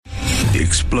The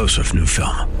explosive new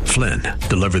film, Flynn,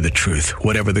 deliver the truth,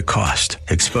 whatever the cost,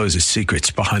 exposes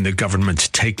secrets behind the government's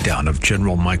takedown of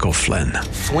General Michael Flynn.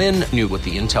 Flynn knew what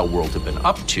the intel world had been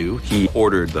up to. He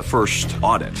ordered the first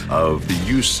audit of the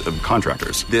use of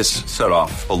contractors. This set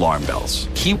off alarm bells.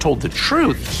 He told the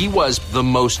truth. He was the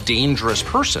most dangerous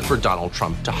person for Donald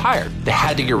Trump to hire. They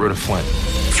had to get rid of Flynn.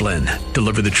 Flynn,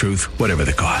 deliver the truth, whatever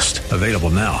the cost. Available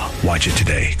now. Watch it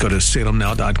today. Go to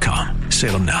salemnow.com.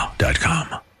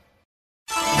 salemnow.com.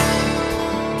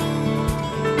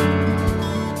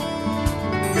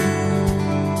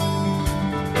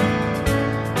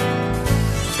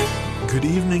 Good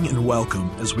evening and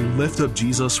welcome as we lift up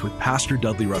Jesus with Pastor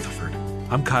Dudley Rutherford.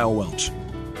 I'm Kyle Welch.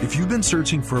 If you've been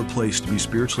searching for a place to be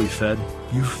spiritually fed,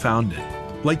 you've found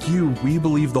it. Like you, we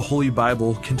believe the Holy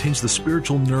Bible contains the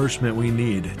spiritual nourishment we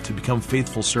need to become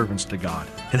faithful servants to God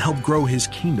and help grow His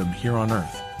kingdom here on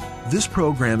earth. This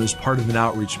program is part of an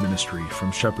outreach ministry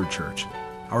from Shepherd Church.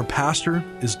 Our pastor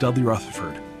is Dudley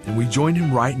Rutherford, and we join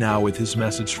him right now with his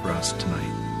message for us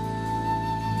tonight.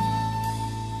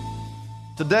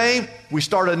 Today, we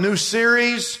start a new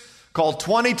series called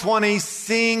 2020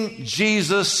 Seeing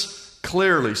Jesus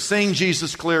Clearly. Seeing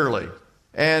Jesus Clearly.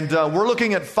 And we're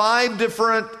looking at 5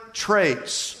 different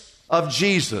traits of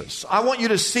Jesus. I want you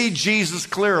to see Jesus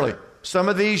clearly. Some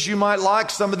of these you might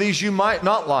like, some of these you might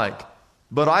not like.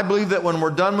 But I believe that when we're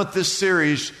done with this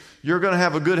series, you're going to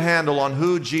have a good handle on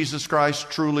who Jesus Christ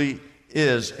truly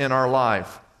is in our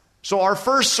life. So our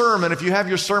first sermon, if you have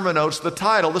your sermon notes, the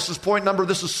title, this is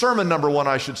sermon number 1,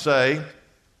 I should say.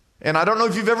 And I don't know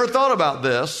if you've ever thought about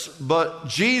this, but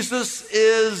Jesus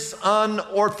is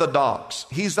unorthodox.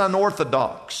 He's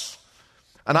unorthodox.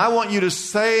 And I want you to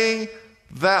say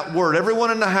that word.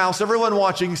 Everyone in the house, everyone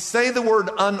watching, say the word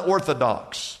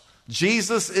unorthodox.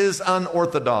 Jesus is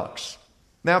unorthodox.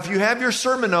 Now, if you have your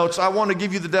sermon notes, I want to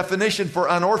give you the definition for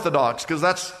unorthodox, because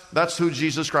that's who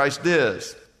Jesus Christ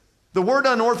is. The word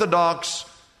unorthodox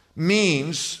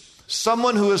means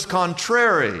someone who is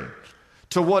contrary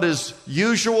to what is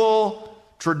usual,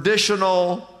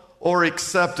 traditional, or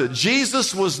accepted.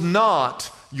 Jesus was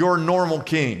not your normal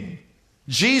king.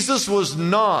 Jesus was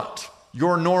not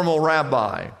your normal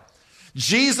rabbi.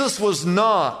 Jesus was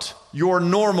not your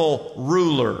normal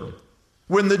ruler.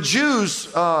 When the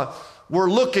Jews were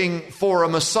looking for a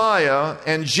Messiah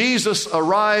and Jesus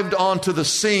arrived onto the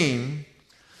scene,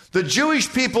 the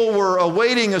Jewish people were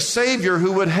awaiting a Savior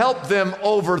who would help them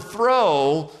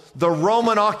overthrow the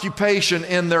Roman occupation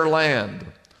in their land.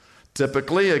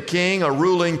 Typically, a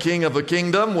ruling king of a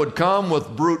kingdom would come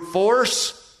with brute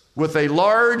force, with a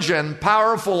large and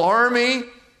powerful army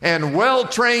and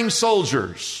well-trained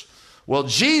soldiers. Well,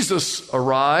 Jesus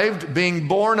arrived being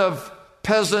born of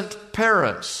peasant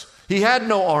parents. He had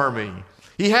no army.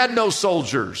 He had no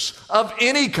soldiers of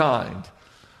any kind,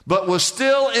 but was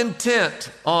still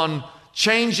intent on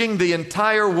changing the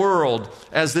entire world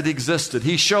as it existed.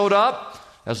 He showed up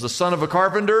as the son of a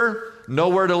carpenter,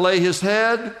 nowhere to lay his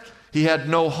head. He had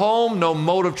no home, no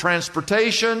mode of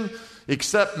transportation,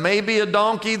 except maybe a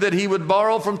donkey that he would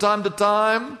borrow from time to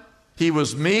time. He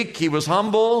was meek, he was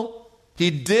humble. He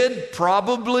did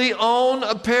probably own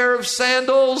a pair of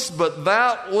sandals, but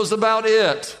that was about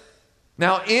it.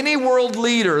 Now, any world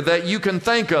leader that you can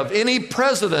think of, any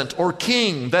president or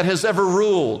king that has ever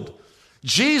ruled,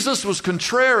 Jesus was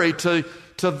contrary to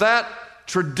that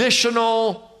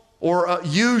traditional or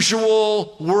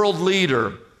usual world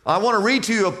leader. I want to read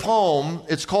to you a poem.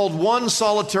 It's called One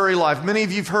Solitary Life. Many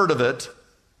of you have heard of it.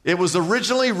 It was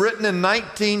originally written in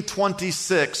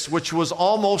 1926, which was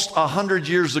almost 100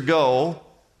 years ago,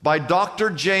 by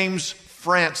Dr. James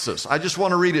Francis. I just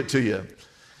want to read it to you.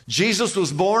 Jesus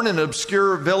was born in an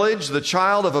obscure village, the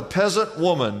child of a peasant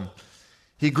woman.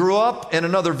 He grew up in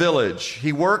another village.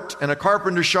 He worked in a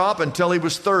carpenter shop until he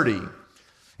was 30.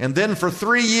 And then for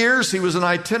 3 years, he was an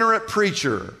itinerant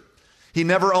preacher. He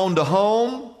never owned a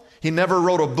home. He never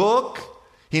wrote a book.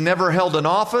 He never held an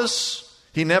office.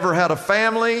 He never had a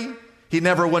family. He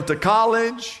never went to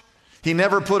college. He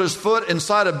never put his foot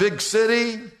inside a big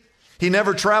city. He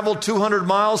never traveled 200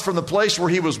 miles from the place where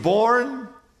he was born.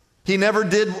 He never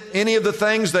did any of the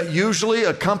things that usually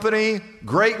accompany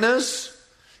greatness.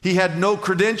 He had no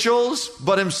credentials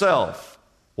but himself.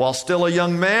 While still a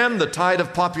young man, the tide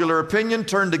of popular opinion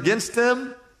turned against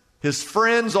him. His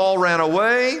friends all ran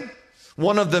away.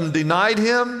 One of them denied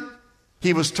him.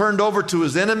 He was turned over to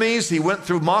his enemies. He went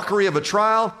through mockery of a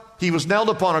trial. He was nailed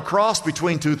upon a cross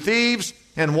between 2 thieves.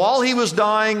 And while he was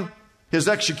dying, his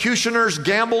executioners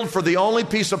gambled for the only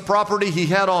piece of property he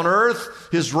had on earth,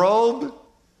 his robe.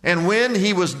 And when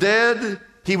he was dead,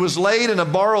 he was laid in a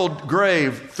borrowed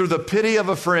grave through the pity of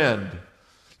a friend.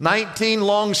 19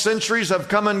 long centuries have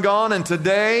come and gone, and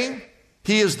today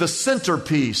he is the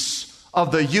centerpiece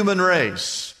of the human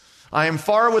race. I am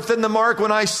far within the mark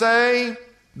when I say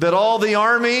that all the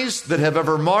armies that have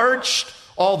ever marched,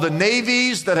 all the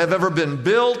navies that have ever been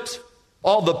built,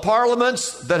 all the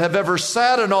parliaments that have ever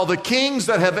sat, and all the kings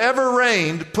that have ever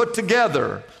reigned put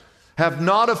together have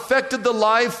not affected the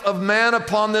life of man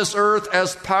upon this earth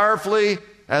as powerfully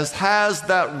as has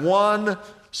that one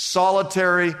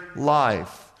solitary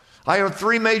life. I have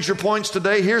 3 major points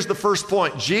today. Here's the first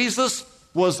point. Jesus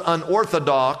was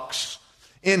unorthodox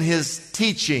in his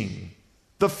teaching.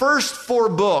 The first 4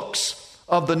 books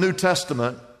of the New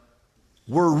Testament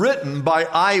were written by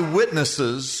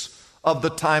eyewitnesses of the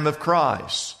time of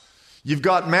Christ. You've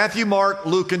got Matthew, Mark,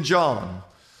 Luke, and John.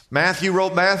 Matthew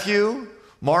wrote Matthew,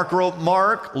 Mark wrote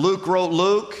Mark, Luke wrote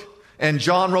Luke, and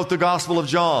John wrote the Gospel of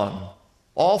John.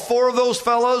 All 4 of those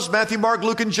fellows, Matthew, Mark,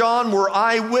 Luke, and John, were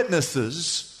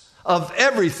eyewitnesses of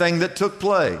everything that took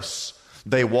place.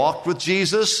 They walked with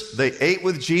Jesus, they ate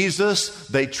with Jesus,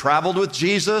 they traveled with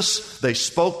Jesus, they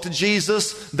spoke to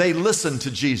Jesus, they listened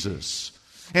to Jesus.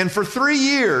 And for 3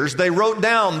 years, they wrote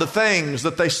down the things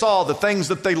that they saw, the things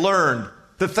that they learned,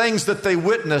 the things that they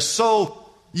witnessed. So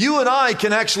you and I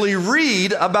can actually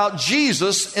read about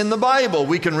Jesus in the Bible.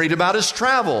 We can read about his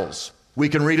travels. We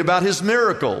can read about his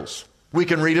miracles. We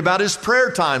can read about his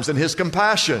prayer times and his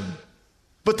compassion.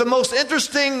 But the most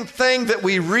interesting thing that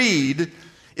we read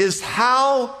is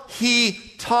how he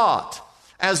taught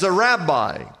as a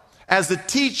rabbi, as a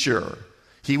teacher.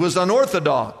 He was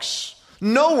unorthodox.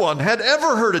 No one had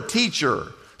ever heard a teacher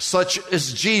such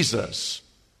as Jesus.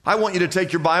 I want you to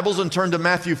take your Bibles and turn to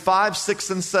Matthew 5, 6,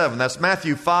 and 7. That's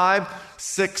Matthew 5,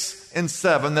 6, and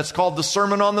 7. That's called the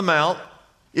Sermon on the Mount.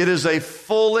 It is a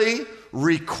fully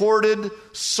recorded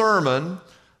sermon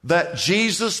that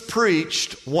Jesus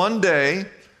preached one day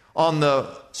on the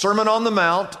Sermon on the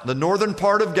Mount, the northern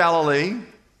part of Galilee.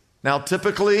 Now,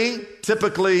 typically,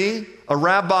 a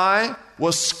rabbi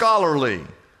was scholarly.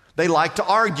 They liked to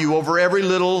argue over every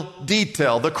little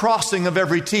detail, the crossing of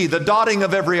every T, the dotting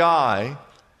of every I.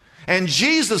 And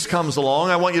Jesus comes along.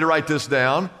 I want you to write this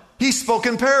down. He spoke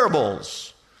in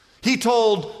parables. He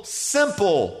told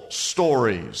simple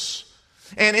stories.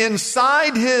 And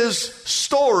inside his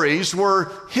stories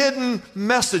were hidden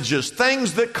messages,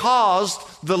 things that caused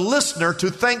the listener to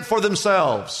think for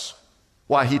themselves.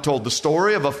 Why, he told the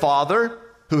story of a father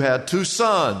who had 2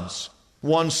 sons.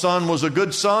 One son was a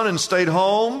good son and stayed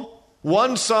home.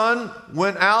 One son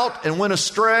went out and went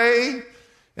astray,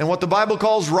 and what the Bible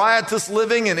calls riotous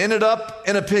living, and ended up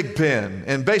in a pig pen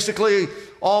and basically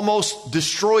almost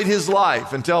destroyed his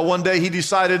life until one day he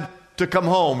decided to come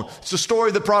home. It's the story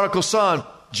of the prodigal son.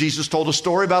 Jesus told a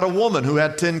story about a woman who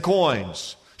had 10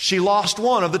 coins. She lost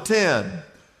one of the 10.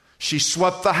 She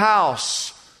swept the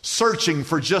house searching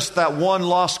for just that one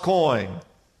lost coin.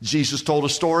 Jesus told a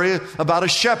story about a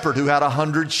shepherd who had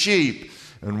 100 sheep,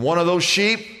 and one of those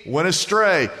sheep went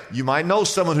astray. You might know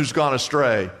someone who's gone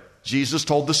astray. Jesus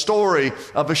told the story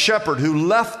of a shepherd who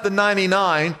left the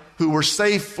 99 who were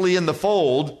safely in the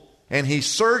fold, and he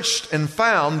searched and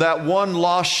found that one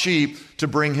lost sheep to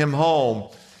bring him home.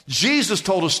 Jesus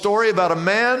told a story about a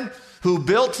man who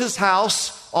built his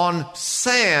house on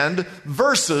sand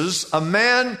versus a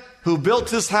man who built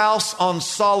his house on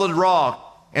solid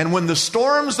rock. And when the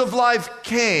storms of life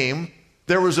came,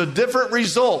 there was a different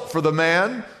result for the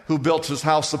man who built his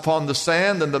house upon the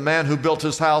sand than the man who built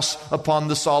his house upon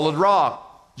the solid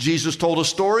rock. Jesus told a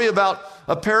story about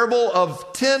a parable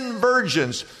of 10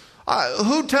 virgins.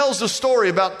 Who tells a story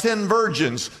about 10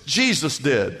 virgins? Jesus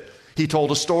did. He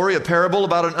told a story, a parable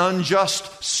about an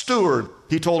unjust steward.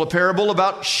 He told a parable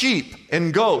about sheep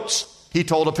and goats. He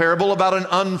told a parable about an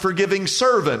unforgiving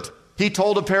servant. He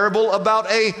told a parable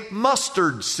about a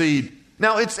mustard seed.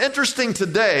 Now, it's interesting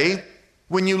today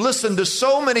when you listen to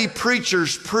so many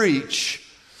preachers preach,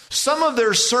 some of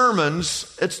their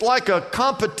sermons, it's like a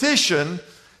competition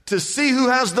to see who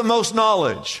has the most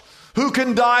knowledge, who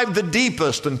can dive the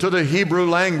deepest into the Hebrew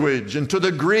language, into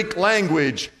the Greek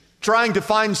language, trying to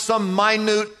find some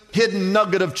minute hidden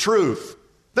nugget of truth.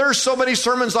 There are so many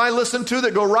sermons I listen to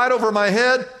that go right over my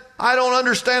head. I don't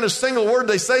understand a single word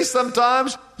they say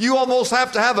sometimes. You almost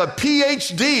have to have a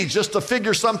PhD just to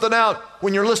figure something out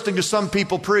when you're listening to some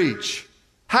people preach.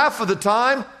 Half of the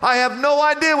time, I have no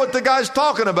idea what the guy's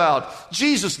talking about.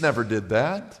 Jesus never did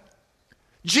that.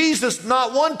 Jesus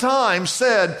not one time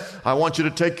said, I want you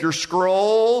to take your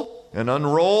scroll and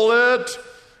unroll it,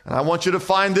 and I want you to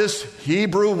find this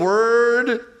Hebrew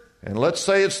word, and let's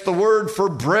say it's the word for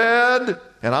bread,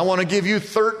 and I want to give you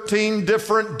 13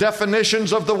 different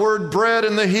definitions of the word bread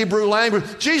in the Hebrew language.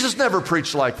 Jesus never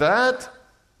preached like that.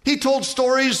 He told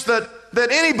stories that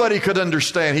anybody could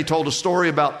understand. He told a story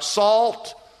about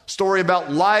salt, story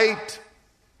about light.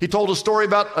 He told a story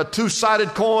about a two-sided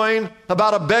coin,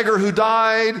 about a beggar who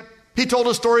died. He told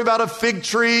a story about a fig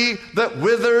tree that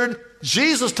withered.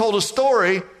 Jesus told a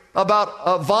story about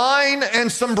a vine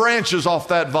and some branches off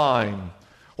that vine.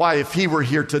 Why, if he were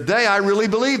here today, I really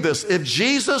believe this. If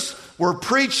Jesus were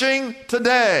preaching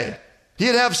today,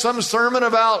 he'd have some sermon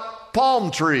about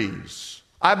palm trees.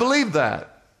 I believe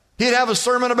that. He'd have a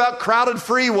sermon about crowded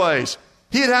freeways.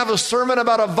 He'd have a sermon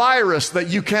about a virus that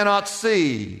you cannot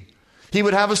see. He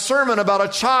would have a sermon about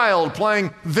a child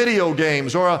playing video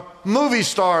games or a movie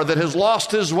star that has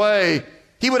lost his way.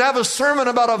 He would have a sermon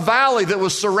about a valley that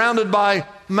was surrounded by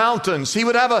mountains. He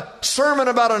would have a sermon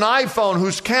about an iPhone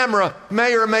whose camera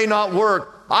may or may not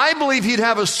work. I believe he'd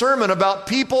have a sermon about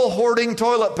people hoarding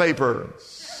toilet paper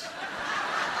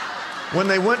when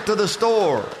they went to the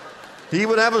store. He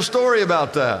would have a story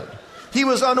about that. He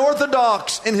was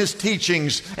unorthodox in his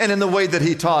teachings and in the way that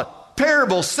he taught.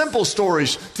 Parables, simple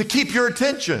stories to keep your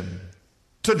attention,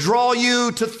 to draw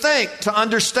you to think, to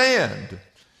understand.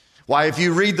 Why, if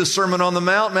you read the Sermon on the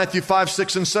Mount, Matthew 5,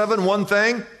 6, and 7, one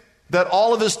thing that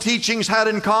all of his teachings had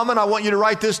in common, I want you to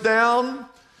write this down.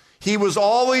 He was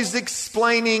always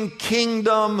explaining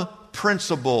kingdom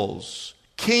principles.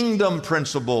 Kingdom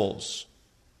principles.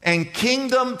 And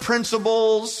kingdom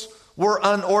principles were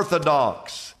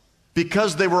unorthodox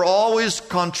because they were always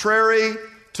contrary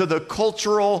to the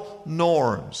cultural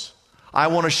norms. I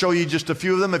want to show you just a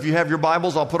few of them. If you have your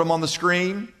Bibles, I'll put them on the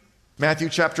screen. Matthew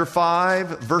chapter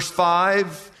 5, verse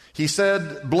 5. He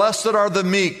said, "Blessed are the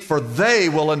meek, for they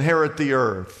will inherit the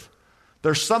earth."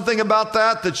 There's something about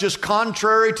that that's just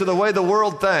contrary to the way the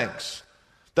world thinks.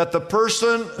 That the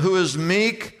person who is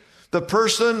meek, the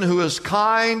person who is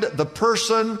kind, the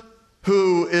person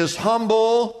who is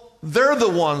humble, they're the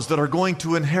ones that are going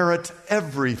to inherit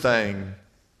everything.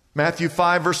 Matthew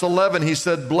 5, verse 11, he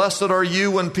said, "Blessed are you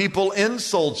when people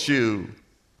insult you.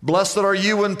 Blessed are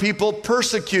you when people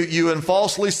persecute you and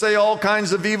falsely say all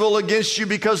kinds of evil against you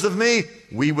because of me."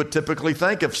 We would typically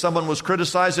think if someone was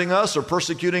criticizing us or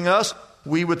persecuting us,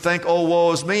 we would think, "Oh,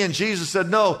 woe is me." And Jesus said,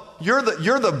 "No, you're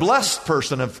the blessed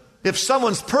person. If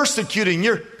someone's persecuting,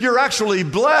 you're actually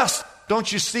blessed." Don't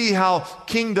you see how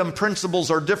kingdom principles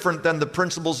are different than the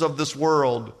principles of this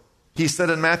world? He said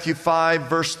in Matthew 5,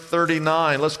 verse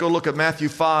 39, let's go look at Matthew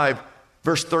 5,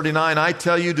 verse 39. "I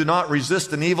tell you, do not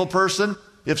resist an evil person.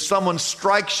 If someone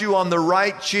strikes you on the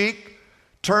right cheek,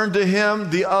 turn to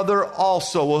him the other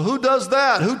also." Well, who does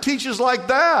that? Who teaches like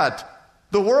that?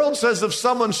 The world says if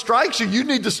someone strikes you, you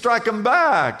need to strike them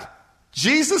back.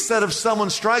 Jesus said if someone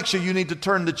strikes you, you need to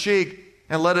turn the cheek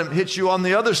and let him hit you on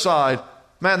the other side.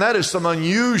 Man, that is some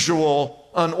unusual,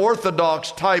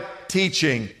 unorthodox type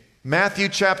teaching. Matthew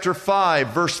chapter 5,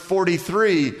 verse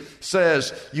 43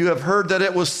 says, "You have heard that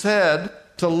it was said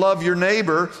to love your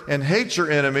neighbor and hate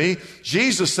your enemy."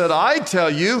 Jesus said, "I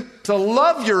tell you to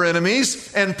love your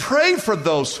enemies and pray for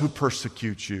those who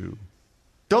persecute you."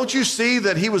 Don't you see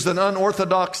that he was an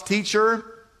unorthodox teacher?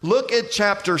 Look at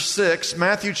chapter 6,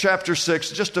 Matthew chapter 6,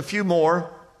 just a few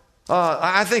more.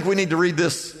 I think we need to read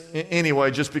this anyway,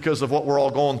 just because of what we're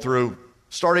all going through.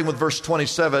 Starting with verse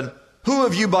 27. "Who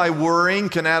of you by worrying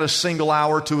can add a single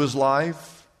hour to his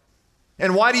life?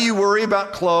 And why do you worry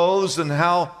about clothes and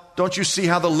how don't you see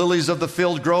how the lilies of the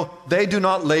field grow? They do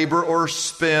not labor or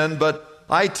spin, but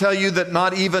I tell you that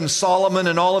not even Solomon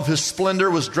in all of his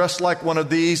splendor was dressed like one of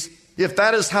these. If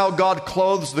that is how God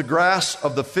clothes the grass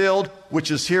of the field, which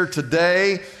is here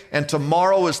today and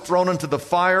tomorrow is thrown into the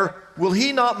fire, will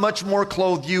he not much more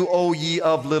clothe you, O ye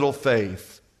of little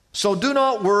faith? So do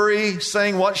not worry,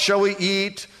 saying, what shall we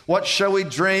eat? What shall we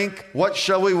drink? What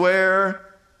shall we wear?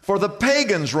 For the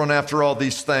pagans run after all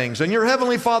these things, and your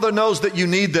heavenly Father knows that you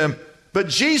need them. But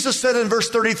Jesus said in verse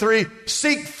 33,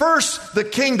 seek first the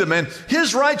kingdom and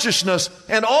his righteousness,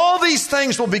 and all these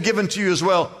things will be given to you as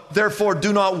well. Therefore,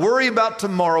 do not worry about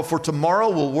tomorrow, for tomorrow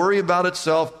will worry about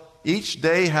itself. Each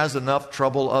day has enough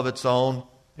trouble of its own.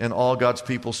 And all God's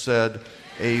people said,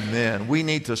 amen. We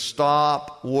need to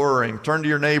stop worrying. Turn to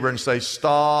your neighbor and say,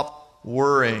 stop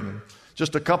worrying.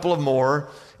 Just a couple of more.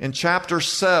 In chapter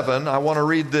 7, I want to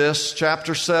read this.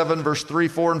 Chapter 7, verse 3,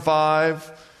 4, and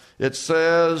 5. It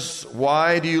says,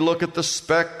 why do you look at the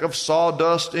speck of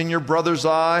sawdust in your brother's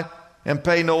eye and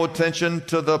pay no attention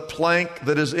to the plank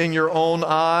that is in your own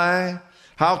eye?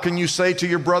 How can you say to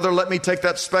your brother, let me take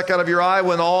that speck out of your eye,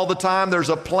 when all the time there's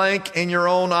a plank in your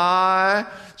own eye?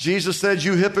 Jesus said,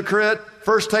 you hypocrite,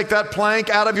 first take that plank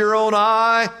out of your own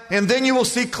eye, and then you will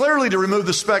see clearly to remove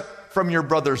the speck from your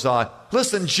brother's eye.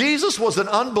 Listen, Jesus was an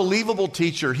unbelievable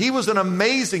teacher. He was an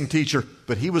amazing teacher,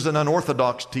 but he was an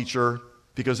unorthodox teacher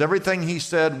because everything he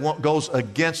said goes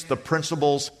against the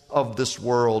principles of this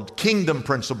world, kingdom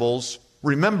principles.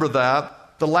 Remember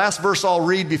that. The last verse I'll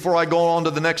read before I go on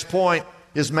to the next point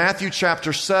is Matthew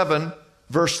chapter 7,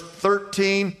 verse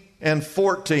 13 and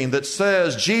 14 that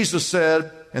says, Jesus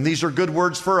said, and these are good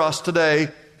words for us today,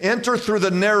 enter through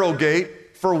the narrow gate,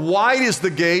 for wide is the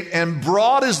gate and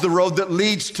broad is the road that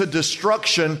leads to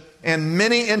destruction, and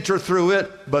many enter through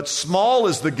it, but small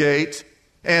is the gate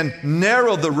and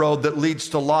narrow the road that leads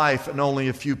to life, and only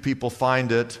a few people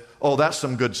find it. Oh, that's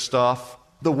some good stuff.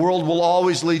 The world will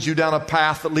always lead you down a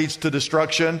path that leads to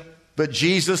destruction, but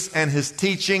Jesus and his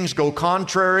teachings go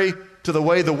contrary to the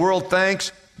way the world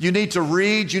thinks. You need to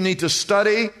read, you need to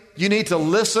study, you need to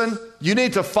listen, you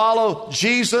need to follow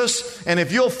Jesus. And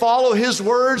if you'll follow his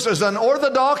words as an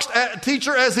orthodox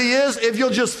teacher as he is, if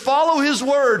you'll just follow his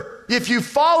word, if you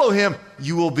follow him,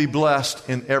 you will be blessed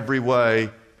in every way.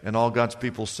 And all God's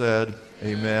people said,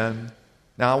 amen.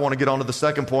 Now I want to get on to the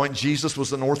second point. Jesus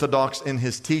was unorthodox in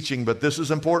his teaching, but this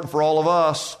is important for all of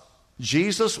us.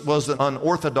 Jesus was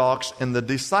unorthodox in the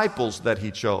disciples that he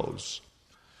chose.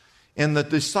 In the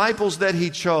disciples that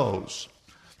he chose.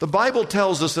 The Bible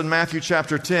tells us in Matthew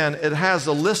chapter 10, it has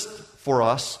a list for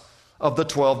us of the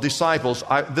 12 disciples.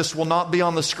 This will not be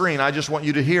on the screen. I just want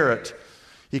you to hear it.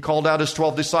 He called out his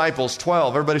 12 disciples.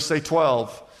 12. Everybody say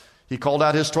 12. He called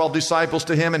out his 12 disciples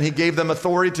to him, and he gave them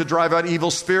authority to drive out evil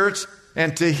spirits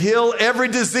and to heal every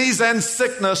disease and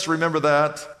sickness. Remember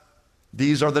that.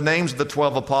 These are the names of the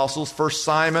 12 apostles. First,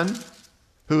 Simon,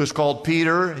 who is called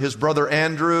Peter, his brother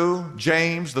Andrew,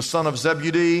 James, the son of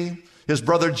Zebedee, his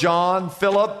brother John,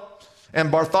 Philip,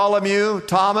 and Bartholomew,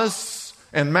 Thomas,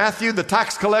 and Matthew, the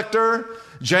tax collector,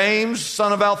 James,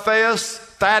 son of Alphaeus,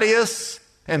 Thaddeus,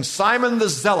 and Simon the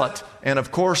Zealot, and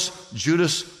of course,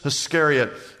 Judas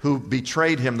Iscariot, who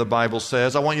betrayed him, the Bible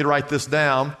says. I want you to write this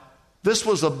down. This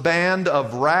was a band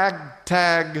of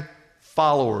ragtag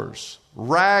followers.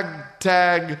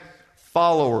 Ragtag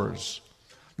followers.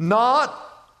 Not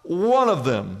one of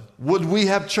them would we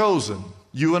have chosen,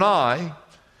 you and I,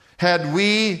 had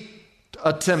we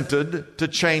attempted to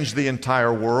change the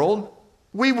entire world.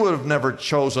 We would have never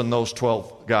chosen those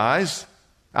 12 guys.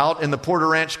 Out in the Porter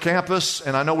Ranch campus,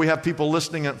 and I know we have people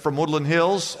listening from Woodland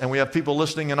Hills, and we have people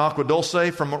listening in Agua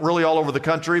Dulce from really all over the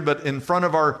country, but in front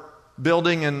of our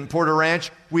building in Porter Ranch,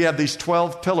 we have these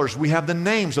 12 pillars. We have the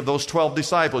names of those 12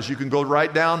 disciples. You can go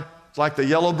right down, it's like the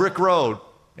yellow brick road,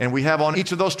 and we have on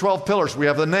each of those 12 pillars, we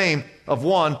have the name of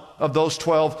one of those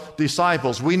 12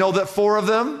 disciples. We know that 4 of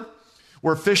them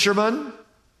were fishermen.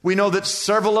 We know that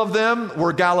several of them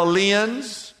were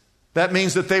Galileans. That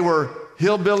means that they were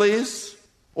hillbillies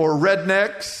or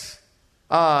rednecks.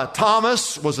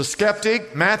 Thomas was a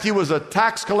skeptic. Matthew was a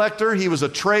tax collector. He was a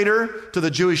traitor to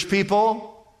the Jewish people.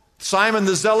 Simon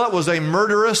the Zealot was a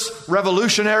murderous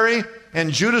revolutionary.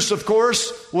 And Judas, of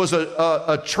course, was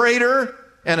a traitor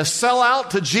and a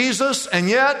sellout to Jesus. And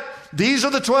yet, these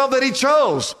are the 12 that he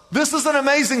chose. This is an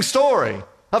amazing story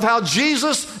of how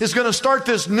Jesus is going to start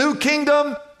this new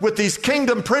kingdom with these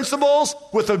kingdom principles,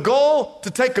 with a goal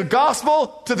to take a gospel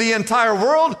to the entire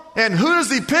world. And who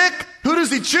does he pick? Who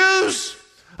does he choose?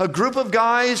 A group of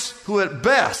guys who at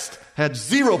best had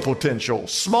zero potential.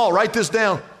 Small, write this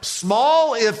down.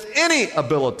 Small, if any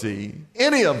ability,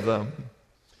 any of them.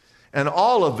 And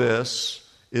all of this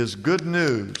is good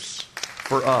news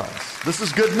for us. This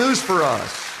is good news for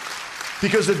us.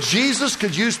 Because if Jesus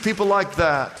could use people like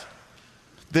that,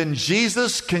 then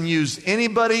Jesus can use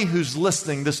anybody who's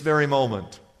listening this very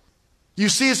moment. You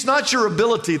see, it's not your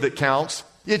ability that counts.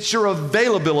 It's your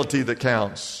availability that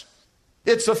counts.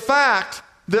 It's a fact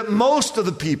that most of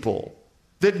the people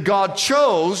that God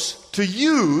chose to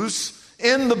use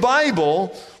in the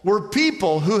Bible were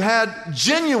people who had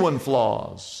genuine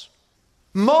flaws.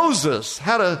 Moses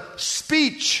had a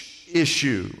speech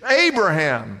issue.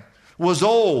 Abraham was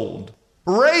old.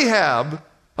 Rahab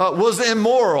was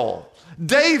immoral.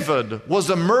 David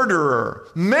was a murderer.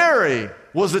 Mary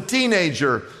was a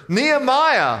teenager.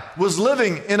 Nehemiah was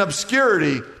living in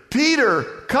obscurity. Peter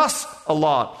cussed a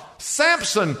lot.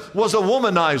 Samson was a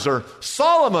womanizer.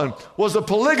 Solomon was a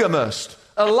polygamist.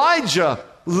 Elijah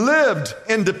lived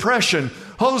in depression.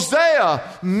 Hosea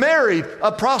married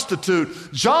a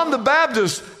prostitute. John the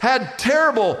Baptist had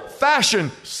terrible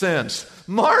fashion sense.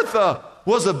 Martha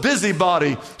was a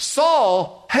busybody.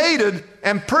 Saul hated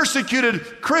and persecuted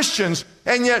Christians.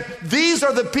 And yet these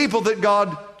are the people that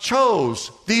God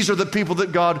chose. These are the people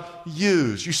that God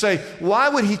used. You say, why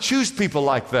would he choose people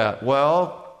like that?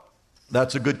 Well,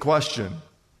 that's a good question.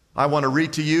 I want to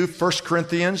read to you 1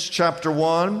 Corinthians chapter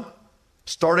 1,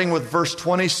 starting with verse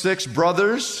 26.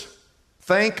 Brothers,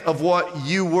 think of what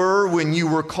you were when you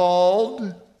were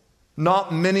called.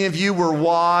 Not many of you were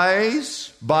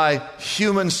wise by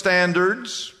human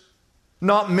standards.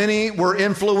 Not many were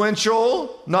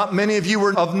influential. Not many of you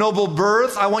were of noble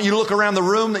birth. I want you to look around the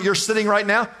room that you're sitting right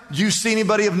now. Do you see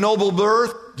anybody of noble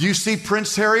birth? Do you see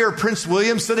Prince Harry or Prince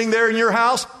William sitting there in your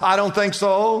house? I don't think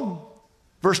so.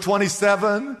 Verse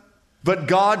 27, but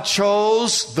God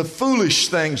chose the foolish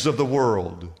things of the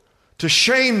world to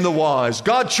shame the wise.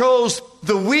 God chose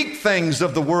the weak things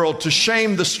of the world to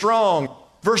shame the strong.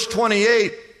 Verse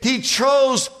 28, He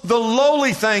chose the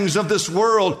lowly things of this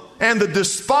world and the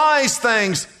despised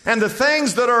things and the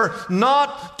things that are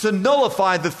not, to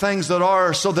nullify the things that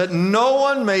are, so that no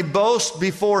one may boast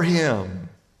before Him.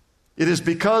 It is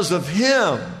because of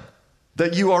Him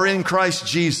that you are in Christ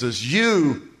Jesus.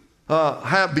 You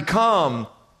have become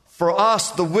for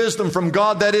us the wisdom from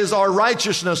God, that is our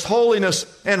righteousness, holiness,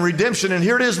 and redemption. And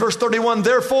here it is, verse 31,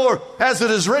 therefore, as it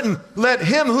is written, let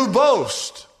him who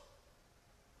boasts,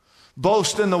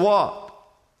 boast in the what?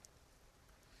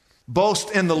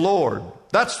 Boast in the Lord.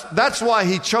 That's why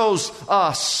He chose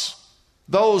us,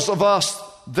 those of us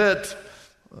that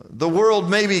the world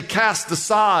maybe cast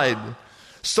aside,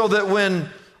 so that when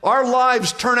our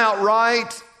lives turn out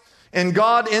right and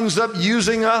God ends up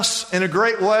using us in a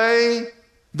great way,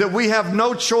 that we have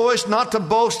no choice not to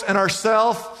boast in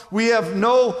ourselves. We have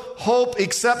no hope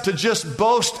except to just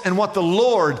boast in what the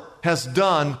Lord has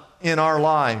done in our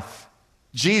life.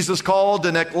 Jesus called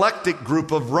an eclectic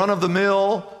group of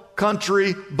run-of-the-mill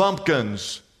country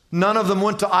bumpkins. None of them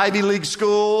went to Ivy League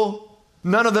school.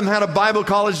 None of them had a Bible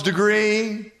college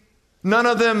degree. None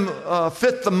of them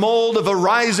fit the mold of a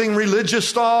rising religious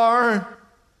star.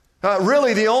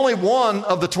 Really, the only one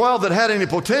of the 12 that had any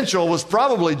potential was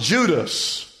probably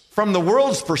Judas. From the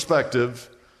world's perspective,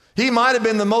 he might have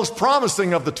been the most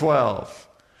promising of the 12.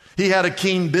 He had a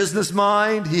keen business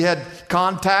mind. He had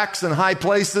contacts in high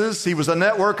places. He was a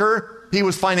networker. He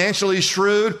was financially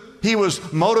shrewd. He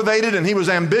was motivated and he was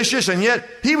ambitious. And yet,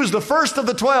 he was the first of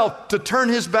the 12 to turn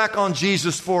his back on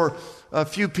Jesus for a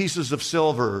few pieces of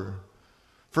silver.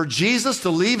 For Jesus to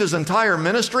leave His entire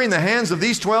ministry in the hands of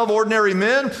these 12 ordinary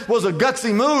men was a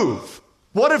gutsy move.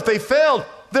 What if they failed?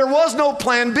 There was no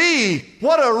plan B.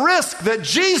 What a risk that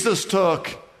Jesus took.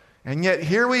 And yet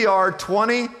here we are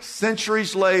 20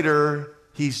 centuries later,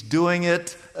 He's doing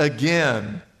it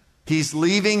again. He's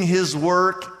leaving His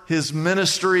work, His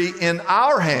ministry in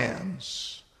our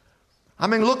hands. I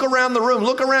mean, look around the room.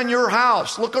 Look around your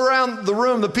house. Look around the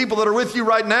room, the people that are with you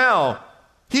right now.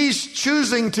 He's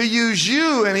choosing to use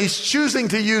you, and He's choosing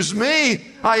to use me.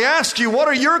 I ask you, what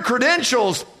are your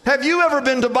credentials? Have you ever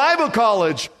been to Bible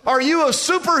college? Are you a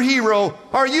superhero?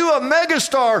 Are you a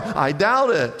megastar? I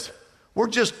doubt it. We're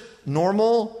just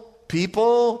normal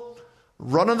people,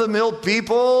 run-of-the-mill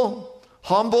people,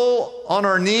 humble on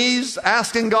our knees,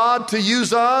 asking God to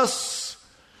use us.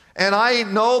 And I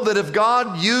know that if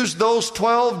God used those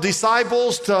 12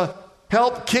 disciples to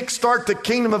help kickstart the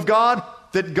kingdom of God,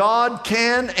 that God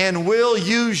can and will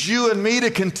use you and me to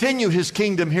continue His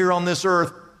kingdom here on this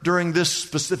earth during this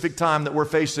specific time that we're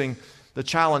facing the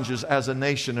challenges as a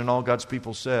nation. And all God's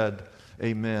people said,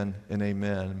 amen and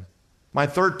amen. My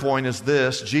third point is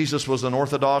this: Jesus was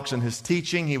unorthodox in His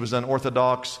teaching. He was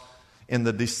unorthodox in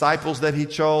the disciples that He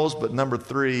chose. But number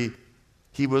three,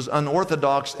 He was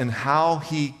unorthodox in how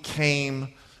He came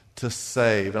to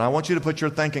save. And I want you to put your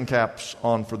thinking caps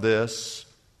on for this.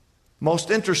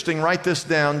 Most interesting, write this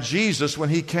down. Jesus, when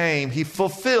He came, He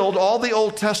fulfilled all the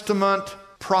Old Testament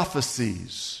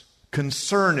prophecies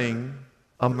concerning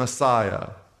a Messiah.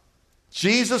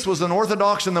 Jesus was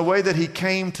unorthodox in the way that He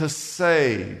came to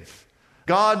save.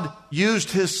 God used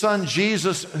His Son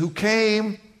Jesus, who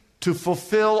came to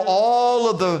fulfill all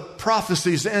of the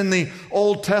prophecies in the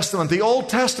Old Testament. The Old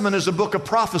Testament is a book of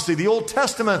prophecy. The Old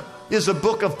Testament is a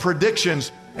book of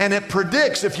predictions. And it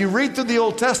predicts, if you read through the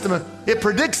Old Testament, it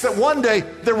predicts that one day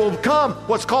there will come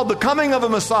what's called the coming of a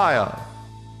Messiah.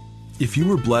 If you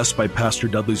were blessed by Pastor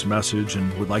Dudley's message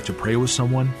and would like to pray with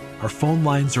someone, our phone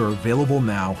lines are available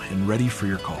now and ready for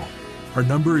your call. Our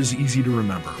number is easy to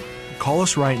remember. Call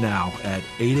us right now at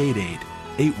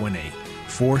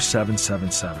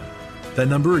 888-818-4777. That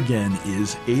number again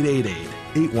is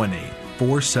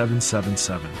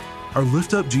 888-818-4777. Our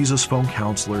Lift Up Jesus phone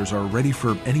counselors are ready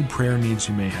for any prayer needs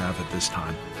you may have at this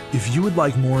time. If you would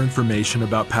like more information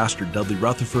about Pastor Dudley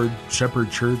Rutherford,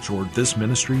 Shepherd Church, or this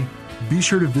ministry, be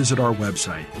sure to visit our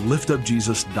website,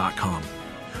 liftupjesus.com.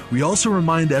 We also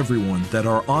remind everyone that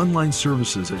our online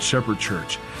services at Shepherd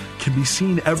Church can be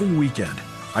seen every weekend,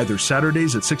 either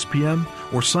Saturdays at 6 p.m.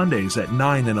 or Sundays at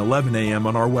 9 and 11 a.m.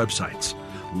 on our websites.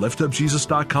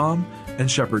 liftupjesus.com and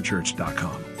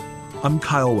shepherdchurch.com. I'm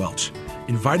Kyle Welch,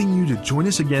 inviting you to join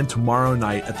us again tomorrow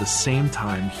night at the same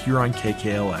time here on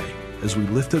KKLA as we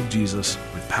lift up Jesus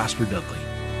with Pastor Dudley.